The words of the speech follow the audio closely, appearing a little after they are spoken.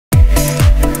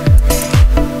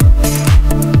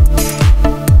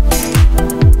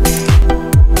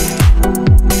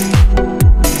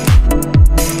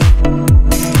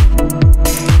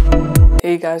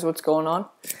guys, what's going on?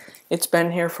 It's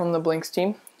Ben here from the Blinks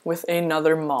team with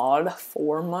another mod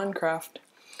for Minecraft.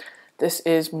 This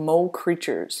is Mo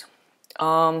Creatures.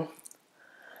 Lots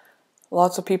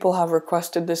of people have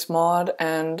requested this mod,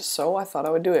 and so I thought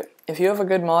I would do it. If you have a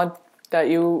good mod that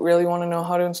you really want to know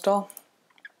how to install,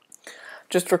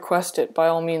 just request it by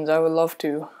all means. I would love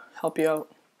to help you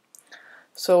out.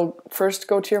 So first,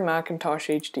 go to your Macintosh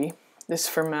HD. This is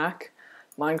for Mac,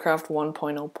 Minecraft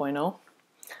 1.0.0.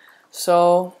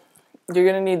 So you're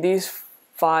going to need these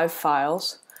 5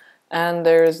 files, and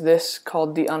there's this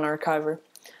called the Unarchiver.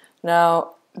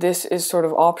 Now this is sort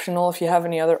of optional. If you have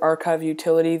any other archive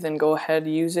utility, then go ahead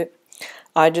and use it.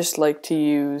 I just like to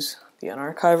use the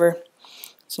Unarchiver.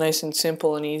 It's nice and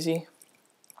simple and easy.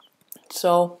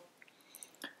 So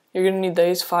you're going to need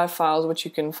these 5 files, which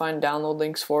you can find download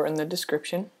links for in the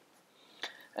description.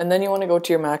 And then you want to go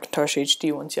to your Macintosh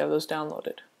HD once you have those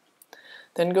downloaded.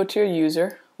 Then go to your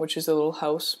user, which is a little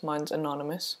house. Mine's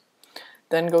anonymous.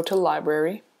 Then go to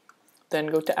library. Then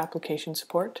go to application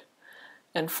support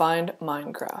and find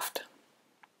Minecraft.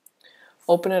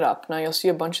 Open it up. Now you'll see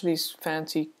a bunch of these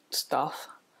fancy stuff,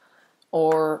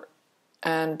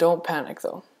 and don't panic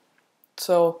though.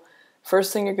 So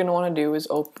first thing you're going to want to do is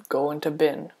go into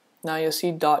bin. Now you'll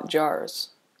see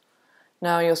 .jars.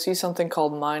 Now you'll see something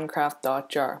called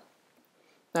Minecraft.jar.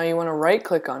 Now you want to right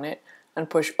click on it and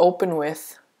push open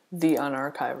with the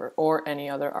Unarchiver or any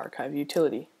other archive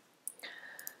utility.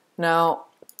 Now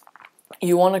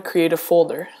you want to create a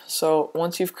folder. So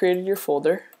once you've created your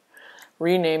folder,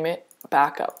 rename it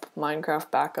backup, Minecraft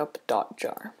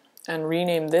backup.jar, and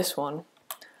rename this one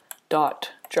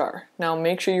 .jar. Now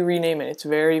make sure you rename it. It's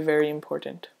very, very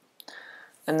important.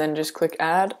 And then just click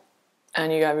add,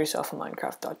 and you have yourself a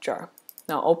Minecraft.jar.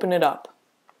 Now open it up.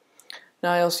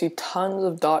 Now you'll see tons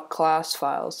of .class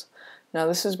files. Now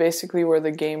this is basically where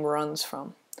the game runs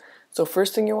from. So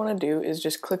first thing you want to do is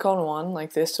just click on one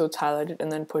like this so it's highlighted, and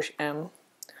then push M.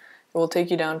 It will take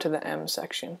you down to the M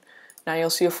section. Now you'll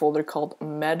see a folder called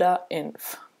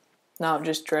meta-inf. Now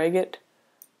just drag it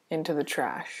into the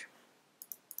trash.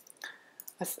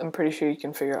 I'm pretty sure you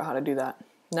can figure out how to do that.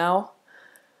 Now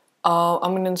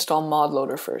I'm going to install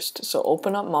ModLoader first. So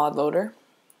open up ModLoader.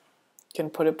 You can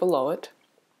put it below it.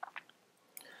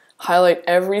 Highlight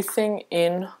everything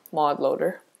in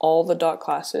ModLoader, all the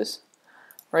 .classes.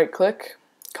 Right click,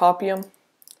 copy them,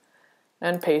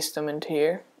 and paste them into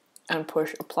here, and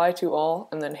push apply to all,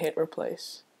 and then hit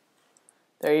replace.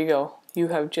 There you go. You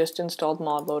have just installed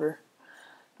ModLoader.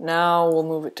 Now we'll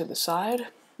move it to the side.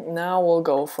 Now we'll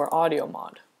go for audio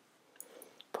mod.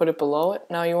 Put it below it.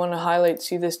 Now you want to highlight,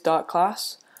 see this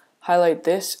 .class? Highlight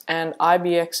this and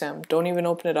IBXM. Don't even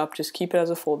open it up, just keep it as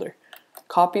a folder.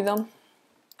 Copy them,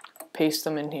 paste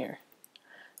them in here.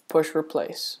 Push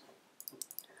replace.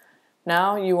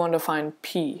 Now you want to find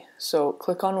P. So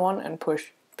click on one and push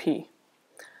P.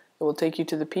 It will take you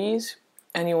to the P's,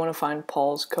 and you want to find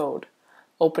Paul's code.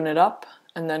 Open it up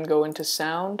and then go into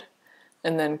sound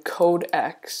and then code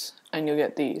X, and you'll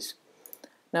get these.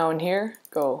 Now in here,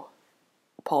 go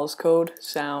Paul's code,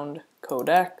 sound, code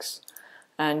X,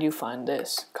 and you find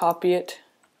this. Copy it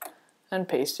and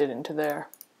paste it into there.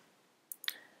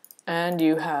 And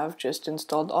you have just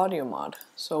installed audio mod.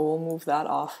 So we'll move that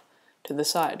off to the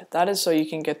side. That is so you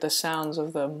can get the sounds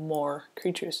of the more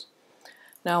creatures.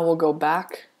 Now we'll go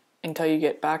back until you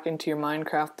get back into your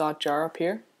Minecraft.jar up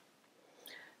here.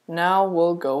 Now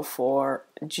we'll go for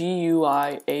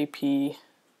GUIAP. Is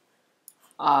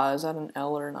that an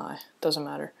L or an I? Doesn't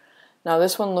matter. Now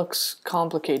this one looks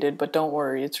complicated, but don't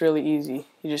worry, it's really easy.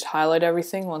 You just highlight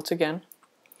everything once again,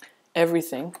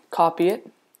 everything, copy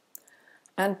it,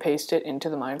 and paste it into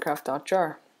the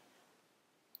Minecraft.jar.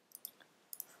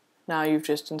 Now you've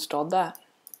just installed that.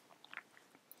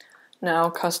 Now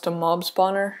custom mob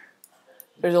spawner,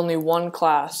 there's only one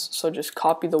class, so just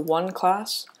copy the one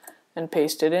class and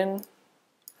paste it in.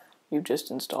 You've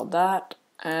just installed that.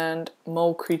 And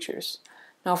Mo Creatures.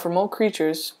 Now for Mo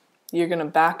Creatures, you're going to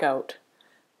back out.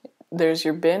 There's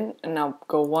your bin, and now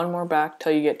go one more back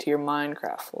till you get to your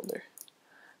Minecraft folder.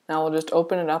 Now we'll just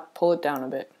open it up, pull it down a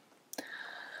bit.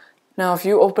 Now if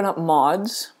you open up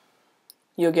mods,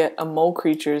 you'll get a Mo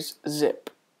Creatures zip.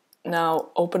 Now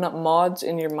open up mods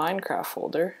in your Minecraft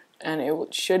folder, and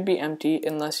it should be empty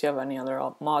unless you have any other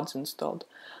mods installed.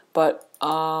 But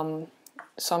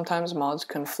sometimes mods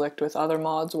conflict with other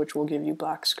mods, which will give you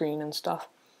black screen and stuff.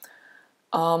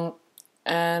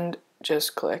 And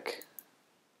just click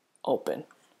open,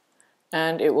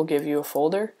 and it will give you a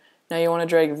folder. Now you want to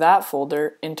drag that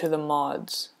folder into the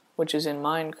mods, which is in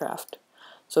Minecraft.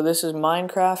 So this is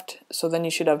Minecraft, so then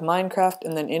you should have Minecraft,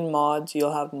 and then in mods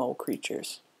you'll have Mo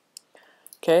Creatures.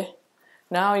 Okay,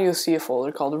 Now you'll see a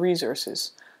folder called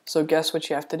resources. So guess what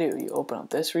you have to do? You open up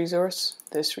this resource.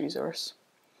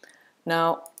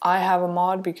 Now, I have a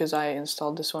mod because I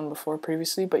installed this one before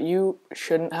previously, but you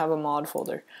shouldn't have a mod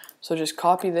folder. So just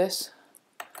copy this,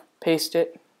 paste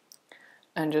it,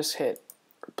 and just hit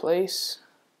replace.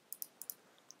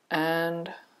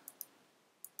 And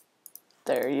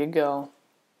there you go.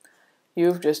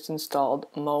 You've just installed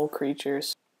Mo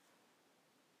Creatures.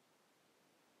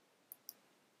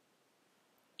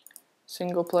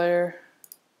 Single player.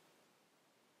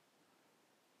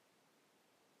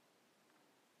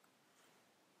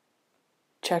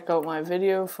 Check out my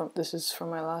video, this is from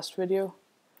my last video,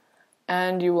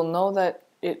 and you will know that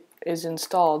it is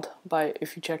installed by,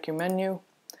 if you check your menu,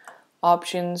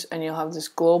 options, and you'll have this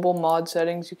global mod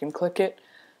settings. You can click it,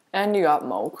 and you got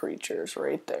Mo Creatures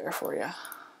right there for you.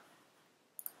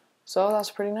 So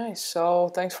that's pretty nice. So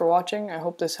thanks for watching. I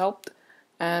hope this helped,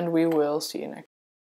 and we will see you next time.